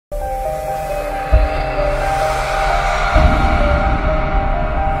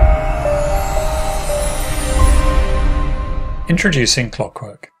Introducing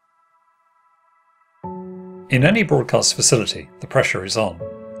ClockWork. In any broadcast facility, the pressure is on.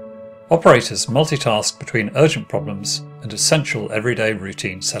 Operators multitask between urgent problems and essential everyday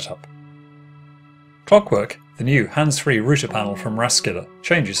routine setup. ClockWork, the new hands-free router panel from Rascular,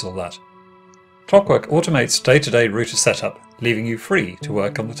 changes all that. ClockWork automates day-to-day router setup, leaving you free to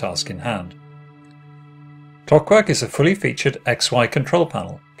work on the task in hand. ClockWork is a fully featured XY control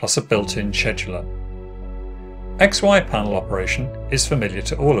panel, plus a built-in scheduler. XY panel operation is familiar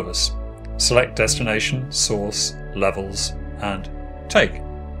to all of us. Select destination, source, levels, and take.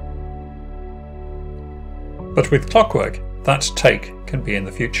 But with ClockWork, that take can be in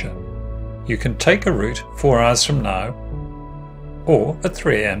the future. You can take a route 4 hours from now, or at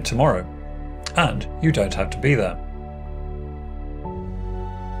 3 AM tomorrow, and you don't have to be there.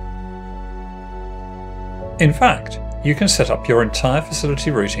 In fact, you can set up your entire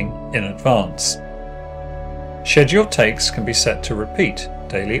facility routing in advance. Scheduled takes can be set to repeat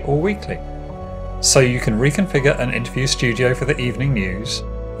daily or weekly, so you can reconfigure an interview studio for the evening news,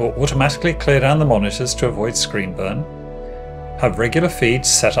 or automatically clear down the monitors to avoid screen burn, have regular feeds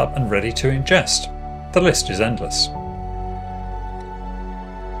set up and ready to ingest. The list is endless.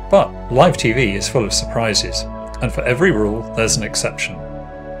 But live TV is full of surprises, and for every rule there's an exception.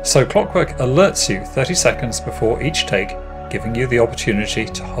 So ClockWork alerts you 30 seconds before each take, giving you the opportunity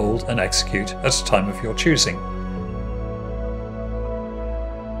to hold and execute at a time of your choosing.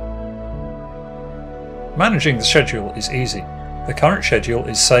 Managing the schedule is easy. The current schedule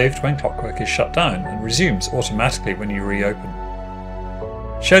is saved when ClockWork is shut down and resumes automatically when you reopen.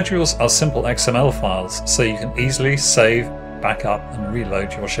 Schedules are simple XML files, so you can easily save, back up and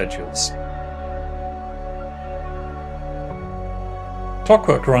reload your schedules.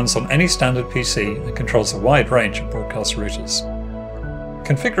 ClockWork runs on any standard PC and controls a wide range of broadcast routers.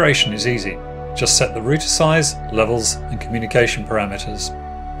 Configuration is easy. Just set the router size, levels and communication parameters.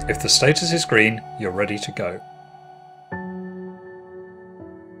 If the status is green, you're ready to go.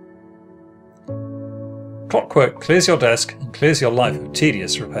 ClockWork clears your desk and clears your life of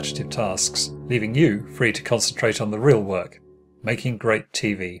tedious, repetitive tasks, leaving you free to concentrate on the real work, making great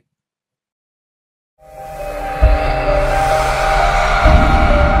TV.